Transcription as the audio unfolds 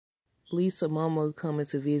Lisa mama coming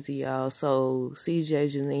to visit y'all. So CJ,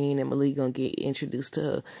 Janine, and Malik gonna get introduced to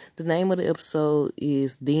her. The name of the episode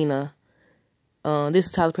is Dina. This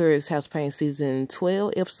is Tyler Perry's House of Payne season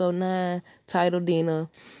 12, episode 9, titled Dina.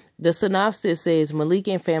 The synopsis says Malik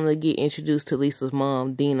and family get introduced to Lisa's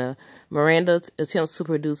mom, Dina. Miranda attempts to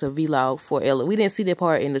produce a vlog for Ella. We didn't see that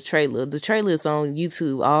part in the trailer. The trailer is on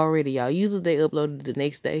YouTube already, y'all. Usually they upload it the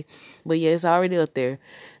next day. But yeah, it's already up there.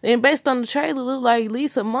 And based on the trailer, look like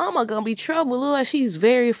Lisa's mama gonna be trouble. Look like she's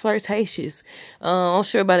very flirtatious. I'm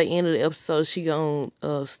sure by the end of the episode, she gonna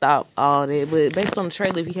stop all that. But based on the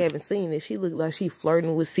trailer, if you haven't seen it, she looked like she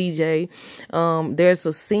flirting with CJ. There's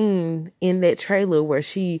a scene in that trailer where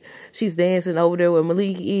she's dancing over there where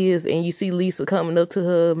Malik is, and you see Lisa coming up to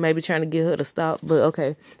her, maybe trying to get her to stop. But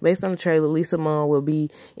okay, based on the trailer, Lisa's mom will be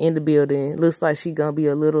in the building. Looks like she's gonna be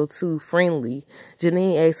a little too friendly.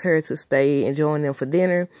 Janine asked her to stay and join them for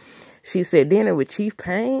dinner. She said dinner with Chief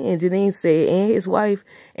Payne, and Janine said and his wife.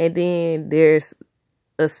 And then there's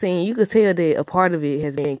a scene, you could tell that a part of it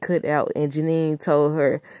has been cut out, and Janine told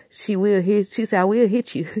her she said, I will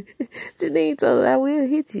hit you. Janine told her, I will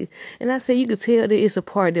hit you. And I said, you could tell that it's a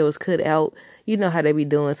part that was cut out. You know how they be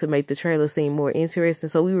doing to make the trailer seem more interesting,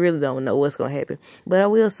 so we really don't know what's going to happen. But I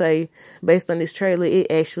will say, based on this trailer,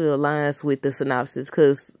 it actually aligns with the synopsis,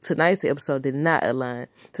 because tonight's episode did not align.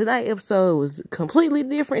 Tonight's episode was completely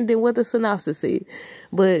different than what the synopsis said.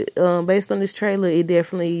 But based on this trailer, it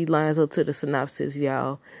definitely lines up to the synopsis,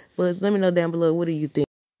 y'all. But let me know down below, what do you think?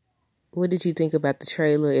 What did you think about the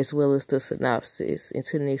trailer as well as the synopsis?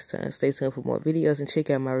 Until next time, stay tuned for more videos and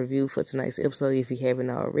check out my review for tonight's episode if you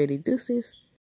haven't already. Deuces.